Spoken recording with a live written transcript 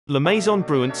La Maison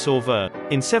Laurent Sauveur.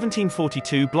 In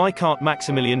 1742, Bleichart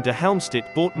Maximilian de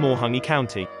Helmstedt bought Moorhungy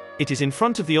County. It is in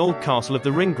front of the old castle of the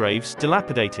Ringgraves,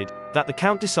 dilapidated, that the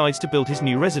Count decides to build his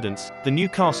new residence, the new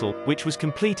castle, which was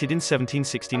completed in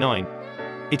 1769.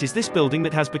 It is this building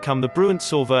that has become the Laurent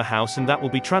Sauveur house, and that will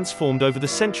be transformed over the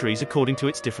centuries according to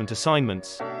its different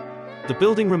assignments. The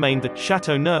building remained the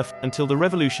Château Neuf until the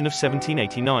Revolution of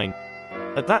 1789.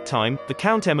 At that time, the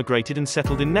Count emigrated and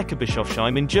settled in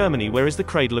Neckarbischofsheim in Germany, where is the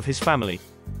cradle of his family.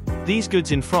 These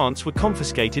goods in France were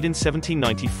confiscated in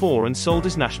 1794 and sold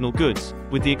as national goods,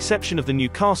 with the exception of the new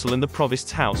castle and the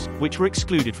Provost's house, which were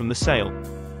excluded from the sale.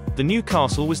 The new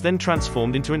castle was then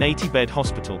transformed into an 80-bed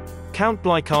hospital. Count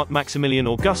Bleichart Maximilian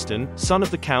Augustin, son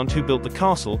of the Count who built the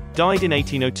castle, died in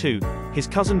 1802. His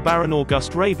cousin Baron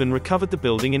Auguste Raben recovered the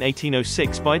building in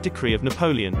 1806 by a decree of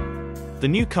Napoleon. The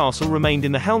new castle remained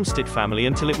in the Helmstedt family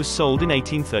until it was sold in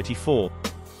 1834.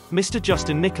 Mr.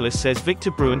 Justin Nicholas says Victor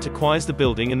Bruant acquires the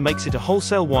building and makes it a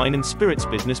wholesale wine and spirits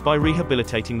business by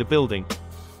rehabilitating the building.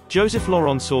 Joseph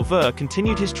Laurent Sauveur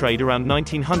continued his trade around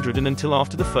 1900 and until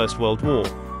after the First World War.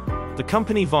 The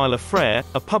company Weiler Frère,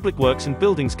 a public works and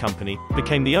buildings company,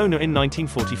 became the owner in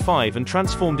 1945 and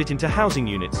transformed it into housing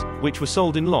units, which were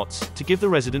sold in lots, to give the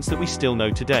residence that we still know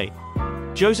today.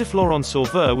 Joseph Laurent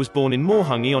Sauveur was born in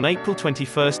Moorhungy on April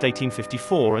 21,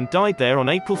 1854 and died there on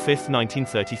April 5,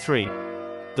 1933.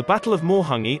 The Battle of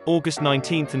Moorhungy, August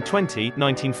 19 and 20,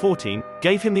 1914,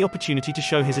 gave him the opportunity to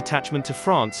show his attachment to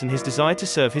France and his desire to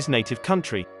serve his native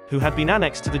country, who had been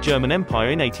annexed to the German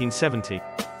Empire in 1870.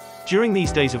 During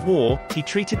these days of war, he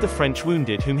treated the French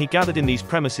wounded whom he gathered in these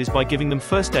premises by giving them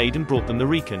first aid and brought them the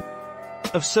recon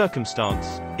of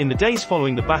circumstance. In the days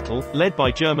following the battle, led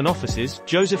by German officers,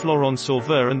 Joseph Laurent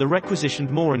Sauveur and the requisitioned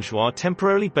Morangeois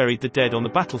temporarily buried the dead on the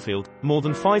battlefield, more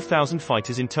than 5,000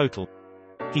 fighters in total.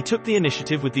 He took the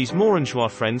initiative with these Morangeois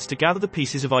friends to gather the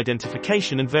pieces of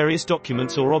identification and various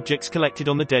documents or objects collected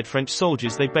on the dead French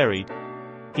soldiers they buried.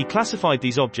 He classified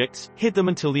these objects, hid them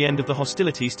until the end of the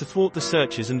hostilities to thwart the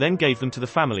searches, and then gave them to the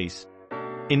families.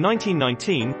 In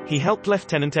 1919, he helped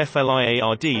Lieutenant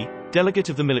Fliard, delegate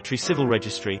of the Military Civil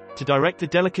Registry, to direct the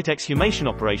delicate exhumation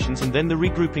operations and then the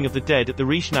regrouping of the dead at the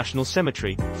Riche National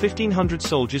Cemetery. 1,500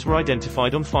 soldiers were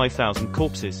identified on 5,000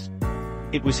 corpses.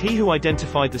 It was he who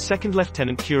identified the 2nd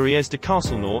Lieutenant Curiez de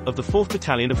Castelnau of the 4th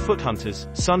Battalion of Foot Hunters,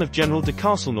 son of General de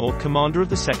Castelnau, commander of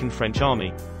the 2nd French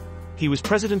Army. He was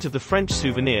president of the French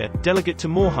Souvenir, delegate to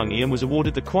Moorhungy, and was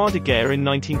awarded the Croix de Guerre in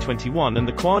 1921 and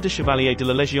the Croix de Chevalier de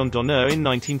la Légion d'Honneur in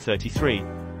 1933.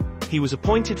 He was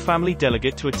appointed family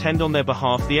delegate to attend on their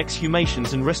behalf the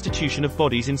exhumations and restitution of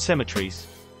bodies in cemeteries.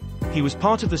 He was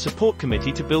part of the support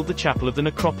committee to build the chapel of the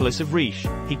necropolis of Riche.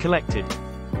 He collected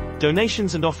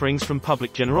donations and offerings from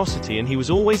public generosity, and he was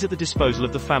always at the disposal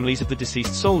of the families of the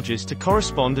deceased soldiers to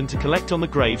correspond and to collect on the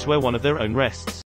graves where one of their own rests.